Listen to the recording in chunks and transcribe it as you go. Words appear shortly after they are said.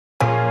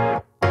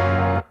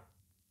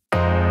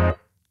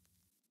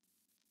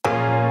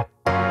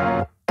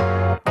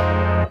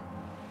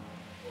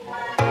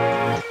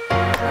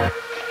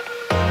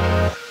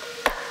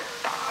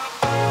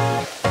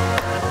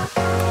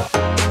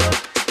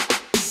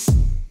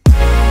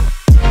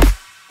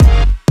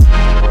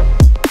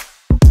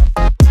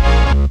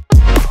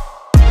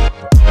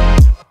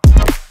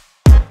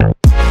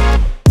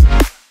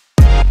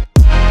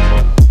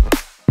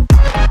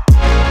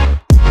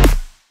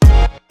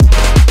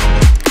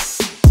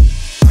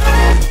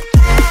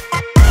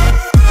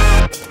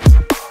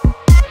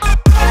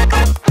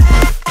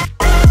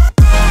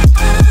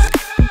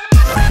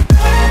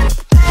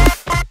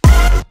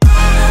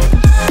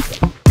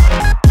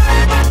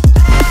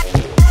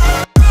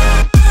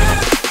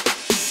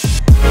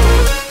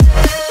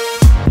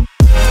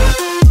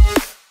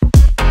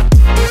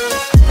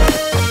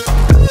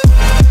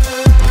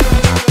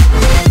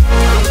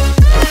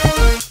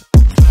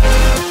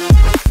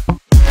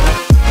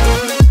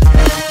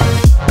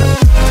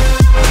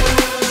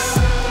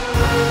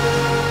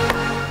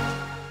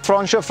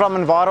Fransje from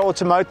Enviro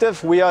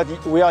Automotive. We are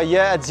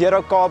here at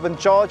Zero Carbon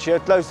Charge here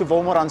close to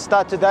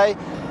Wolmaranstad today.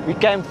 We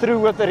came through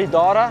with the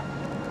Riddara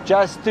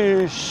just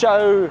to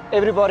show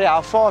everybody how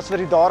fast the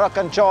Riddara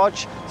can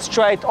charge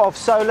straight off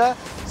solar.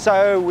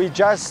 So we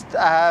just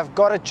have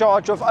got a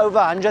charge of over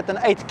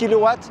 108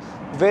 kilowatts.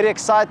 Very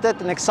excited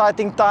and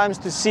exciting times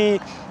to see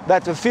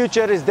that the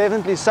future is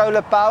definitely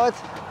solar powered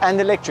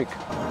and electric.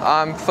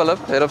 I'm Philip,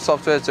 Head of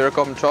Software at Zero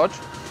Carbon Charge.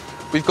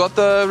 We've got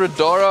the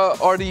Riddara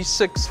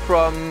RD6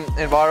 from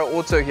Enviro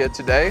Auto here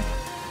today.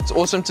 It's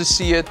awesome to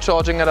see it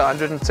charging at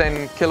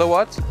 110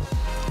 kilowatts.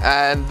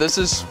 And this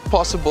is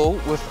possible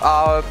with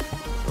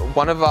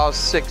one of our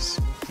 6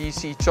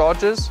 DC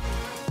chargers.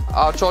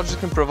 Our chargers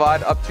can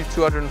provide up to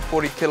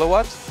 240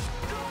 kilowatts.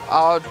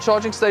 Our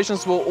charging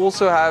stations will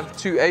also have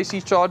 2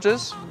 AC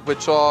chargers,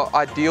 which are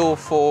ideal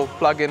for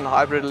plug-in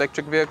hybrid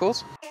electric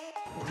vehicles.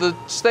 The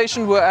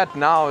station we're at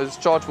now is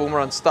Charge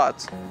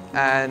Wolmaranstad,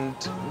 and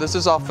this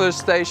is our first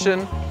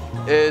station.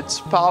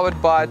 It's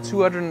powered by a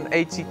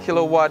 280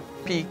 kilowatt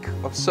peak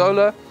of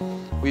solar.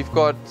 We've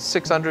got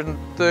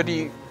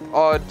 630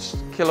 odd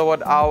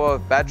kilowatt hour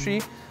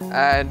battery,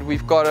 and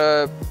we've got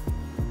a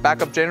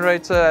backup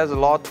generator as a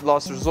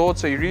last resort,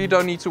 so you really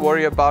don't need to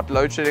worry about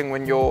load shedding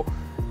when you're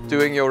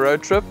doing your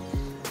road trip.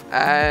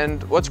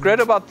 And what's great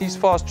about these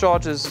fast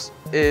chargers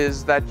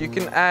is that you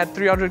can add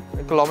 300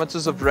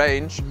 kilometers of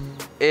range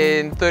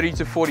in 30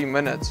 to 40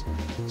 minutes.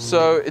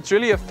 So it's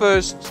really a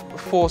first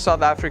for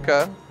South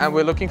Africa, and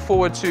we're looking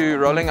forward to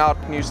rolling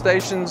out new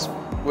stations,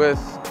 with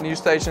new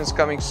stations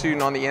coming soon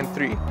on the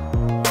N3.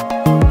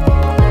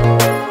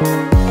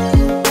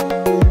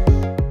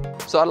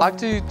 So I'd like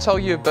to tell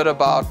you a bit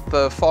about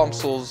the farm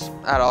stalls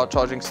at our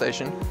charging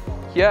station.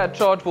 Here at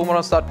Charge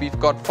Wolmaranstad, we've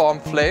got Farm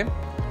Flame,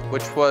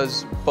 which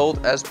was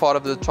built as part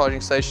of the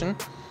charging station.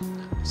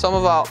 Some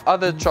of our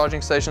other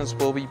charging stations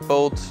will be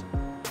built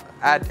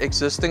at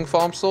existing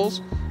farm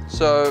stalls.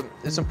 So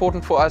it's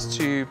important for us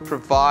to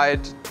provide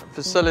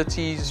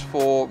facilities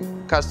for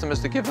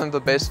customers to give them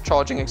the best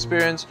charging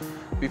experience.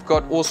 We've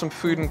got awesome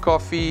food and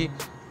coffee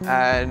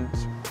and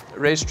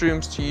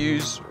restrooms to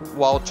use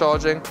while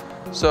charging.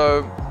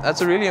 So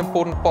that's a really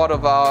important part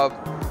of our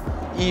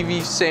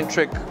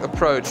EV-centric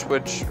approach,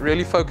 which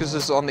really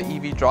focuses on the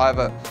EV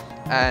driver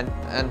and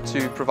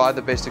to provide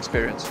the best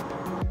experience.